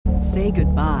Say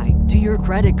goodbye to your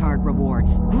credit card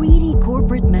rewards. Greedy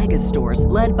corporate mega stores,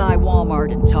 led by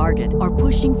Walmart and Target, are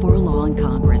pushing for a law in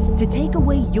Congress to take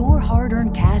away your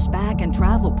hard-earned cash back and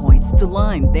travel points to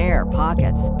line their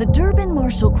pockets. The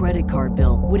Durbin-Marshall credit card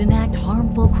bill would enact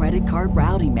harmful credit card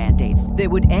routing mandates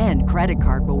that would end credit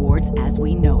card rewards as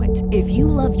we know it. If you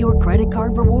love your credit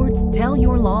card rewards, tell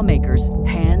your lawmakers,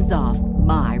 hands off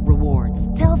my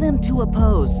rewards. Tell them to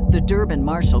oppose the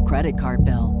Durbin-Marshall credit card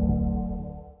bill.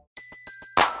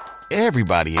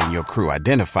 Everybody in your crew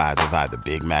identifies as either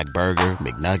Big Mac Burger,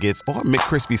 McNuggets, or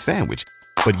McCrispy Sandwich.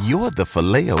 But you're the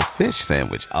Filet-O-Fish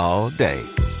Sandwich all day.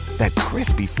 That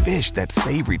crispy fish, that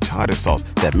savory tartar sauce,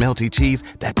 that melty cheese,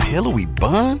 that pillowy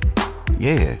bun.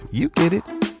 Yeah, you get it.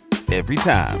 Every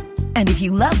time. And if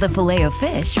you love the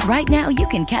Filet-O-Fish, right now you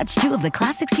can catch two of the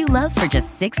classics you love for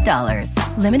just $6.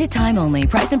 Limited time only.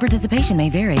 Price and participation may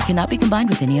vary. Cannot be combined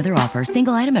with any other offer.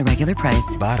 Single item at regular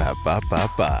price.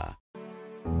 Ba-da-ba-ba-ba.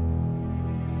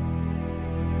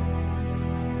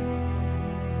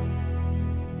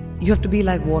 You have to be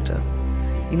like water.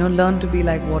 Learn to be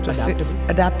like water.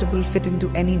 Adaptable, fit into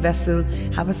any vessel,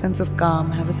 have a sense of calm,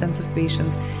 have a sense of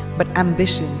patience. But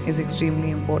ambition is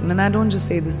extremely important. And I don't just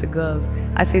say this to girls,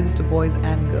 I say this to boys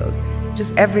and girls.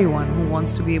 Just everyone who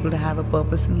wants to be able to have a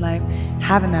purpose in life,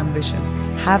 have an ambition,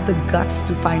 have the guts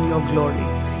to find your glory.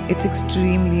 It's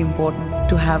extremely important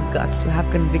to have guts, to have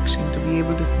conviction, to be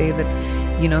able to say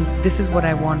that, this is what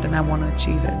I want and I want to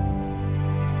achieve it.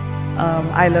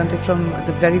 I learned it from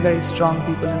the very, very strong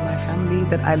people in my family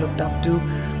that I looked up to,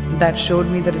 that showed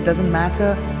me that it doesn't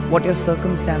matter what your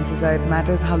circumstances are, it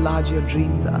matters how large your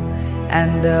dreams are.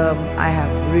 And I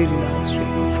have really large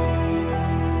dreams.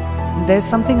 There's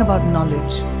something about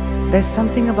knowledge. There's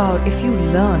something about if you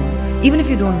learn, even if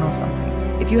you don't know something,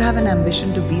 if you have an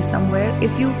ambition to be somewhere,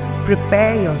 if you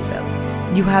prepare yourself,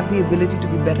 you have the ability to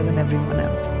be better than everyone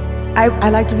else. I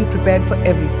like to be prepared for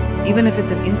everything, even if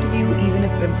it's an interview, even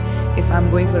if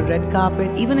I'm going for a red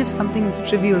carpet, even if something is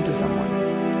trivial to someone.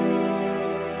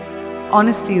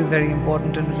 Honesty is very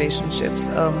important in relationships,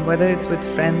 whether it's with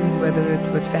friends, whether it's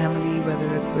with family,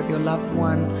 whether it's with your loved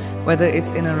one, whether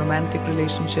it's in a romantic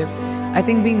relationship. I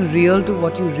think being real to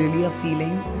what you really are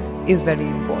feeling is very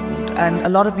important. And a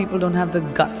lot of people don't have the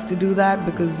guts to do that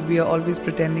because we are always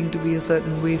pretending to be a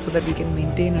certain way so that we can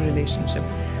maintain a relationship.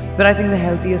 But I think the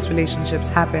healthiest relationships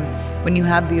happen when you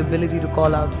have the ability to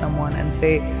call out someone and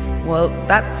say, well,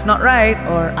 that's not right,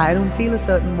 or I don't feel a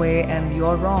certain way and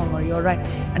you're wrong or you're right,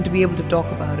 and to be able to talk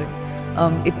about it.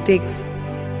 It takes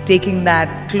taking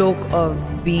that cloak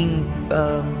of being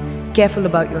careful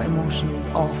about your emotions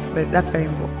off, but that's very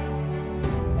important.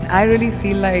 I really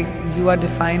feel like you are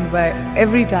defined by,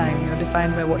 every time you're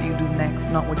defined by what you do next,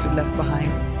 not what you left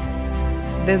behind.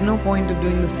 There's no point of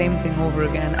doing the same thing over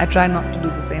again. I try not to do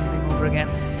the same thing over again.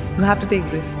 You have to take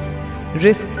risks.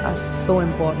 Risks are so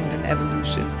important in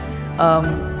evolution.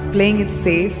 Playing it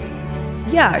safe,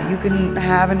 yeah, you can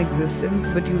have an existence,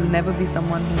 but you'll never be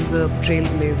someone who's a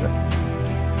trailblazer.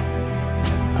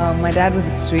 My dad was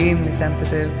extremely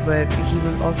sensitive, but he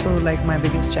was also like my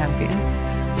biggest champion.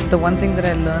 The one thing that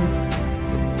I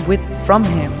learned from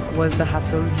him was the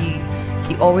hustle.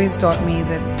 He always taught me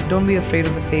that don't be afraid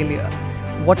of the failure.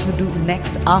 What you do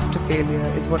next after failure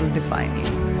is what will define you.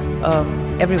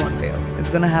 Everyone fails. It's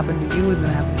going to happen to you, it's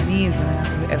going to happen to me, it's going to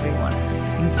happen to everyone.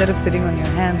 Instead of sitting on your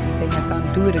hands and saying, I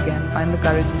can't do it again, find the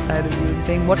courage inside of you and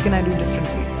saying, what can I do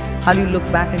differently? How do you look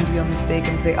back into your mistake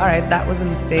and say, all right, that was a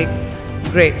mistake.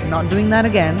 Great, not doing that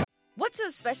again. What's so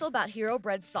special about Hero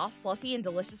Bread's soft, fluffy, and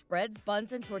delicious breads,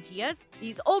 buns, and tortillas?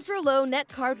 These ultra-low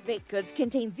net-carb baked goods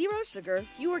contain zero sugar,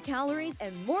 fewer calories,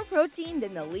 and more protein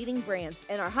than the leading brands,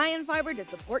 and are high in fiber to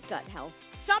support gut health.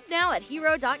 Shop now at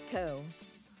hero.co.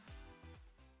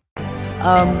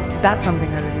 That's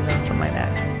something I really learned from my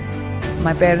dad.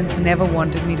 My parents never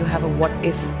wanted me to have a what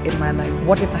if in my life.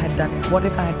 What if I had done it? What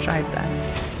if I had tried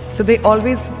that? So they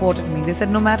always supported me. They said,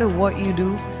 no matter what you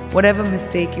do, whatever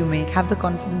mistake you make, have the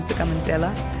confidence to come and tell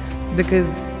us.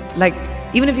 Because,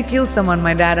 even if you kill someone,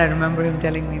 my dad, I remember him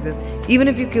telling me this, even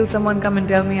if you kill someone, come and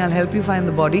tell me, I'll help you find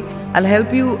the body. I'll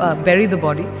help you bury the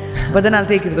body, but then I'll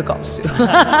take you to the cops too.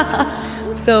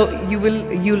 So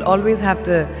you'll always have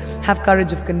to have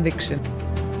courage of conviction.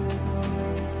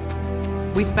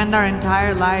 We spend our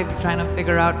entire lives trying to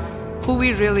figure out who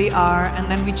we really are,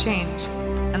 and then we change.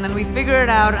 And then we figure it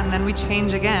out, and then we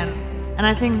change again. And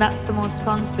I think that's the most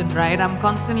constant, right? I'm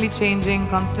constantly changing,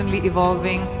 constantly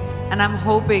evolving, and I'm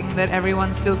hoping that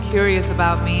everyone's still curious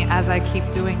about me as I keep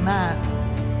doing that.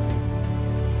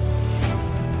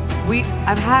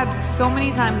 I've had so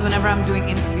many times whenever I'm doing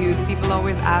interviews, people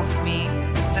always ask me,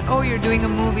 that, oh, you're doing a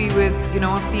movie with,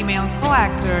 a female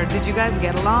co-actor. Did you guys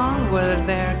get along? Were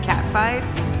there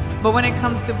catfights? But when it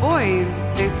comes to boys,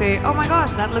 they say, oh my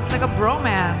gosh, that looks like a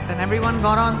bromance and everyone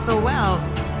got on so well.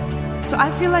 So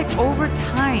I feel like over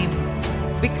time,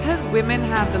 because women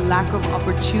have the lack of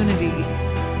opportunity,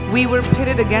 we were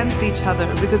pitted against each other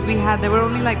because there were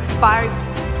only like 5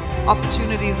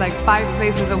 opportunities, like 5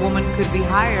 places a woman could be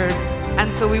hired.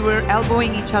 And so we were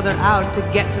elbowing each other out to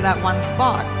get to that one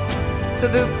spot. So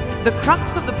the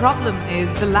crux of the problem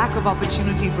is the lack of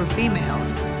opportunity for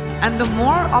females. And the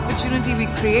more opportunity we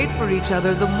create for each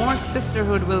other, the more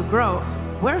sisterhood will grow.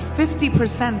 We're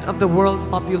 50% of the world's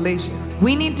population.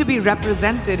 We need to be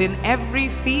represented in every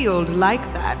field like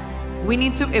that. We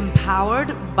need to be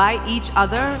empowered by each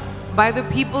other, by the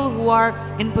people who are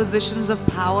in positions of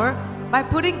power, by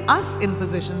putting us in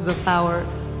positions of power.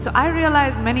 So I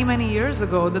realized many, many years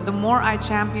ago that the more I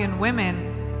champion women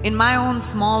in my own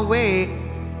small way,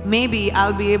 maybe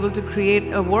I'll be able to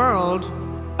create a world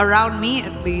around me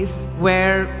at least,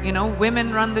 where,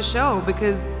 women run the show,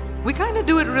 because we kind of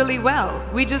do it really well.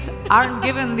 We just aren't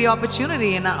given the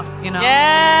opportunity enough,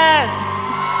 Yes!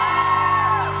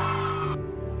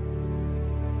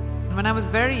 When I was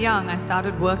very young, I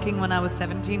started working when I was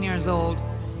 17 years old.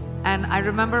 And I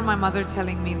remember my mother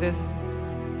telling me this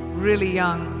really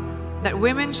young, that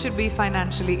women should be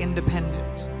financially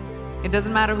independent. It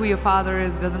doesn't matter who your father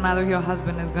is, it doesn't matter who your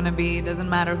husband is going to be, it doesn't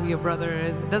matter who your brother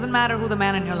is, it doesn't matter who the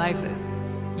man in your life is.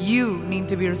 You need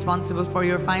to be responsible for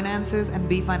your finances and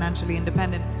be financially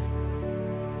independent.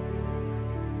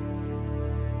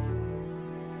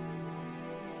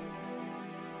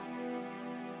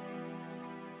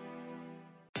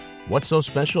 What's so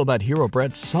special about Hero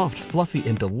Bread's soft, fluffy,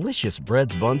 and delicious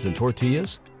breads, buns, and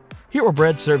tortillas? Hero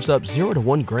Bread serves up 0 to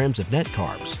 1 grams of net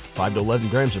carbs, 5 to 11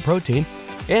 grams of protein,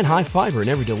 and high fiber in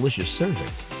every delicious serving.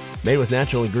 Made with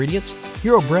natural ingredients,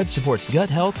 Hero Bread supports gut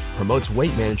health, promotes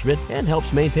weight management, and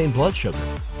helps maintain blood sugar.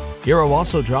 Hero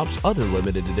also drops other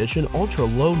limited edition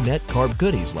ultra-low net carb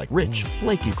goodies like rich,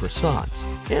 flaky croissants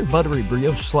and buttery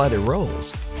brioche slider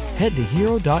rolls. Head to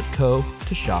hero.co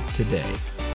to shop today.